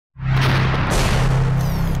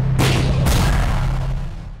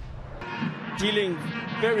dealing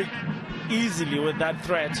very easily with that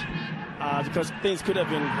threat because things could have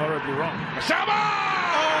been horribly wrong. Mashaba!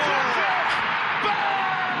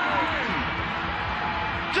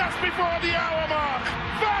 Just before the hour mark,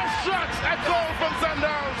 first shot at goal from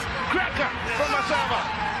Sundowns. Cracker from Mashaba.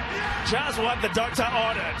 Just what the doctor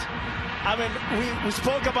ordered. I mean, we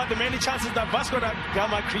spoke about the many chances that Vasco da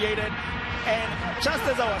Gama created, and just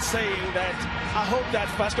as I was saying that, I hope that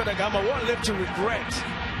Vasco da Gama won't live to regret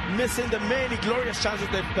missing the many glorious chances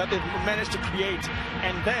that they've managed to create.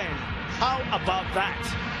 And then, how about that?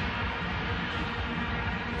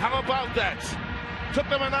 How about that? Took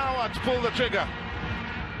them an hour to pull the trigger.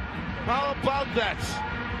 How about that?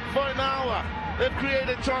 For an hour, they've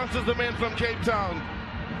created chances, the men from Cape Town.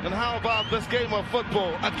 And how about this game of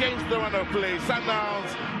football against the run of play? Sundowns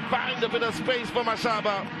find a bit of space for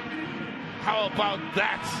Mashaba. How about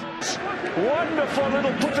that? Wonderful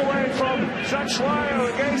little put away from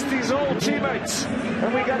Zachwayo against his old teammates.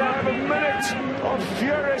 And we're going to have a minute of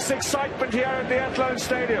furious excitement here at the Athlone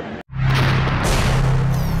Stadium.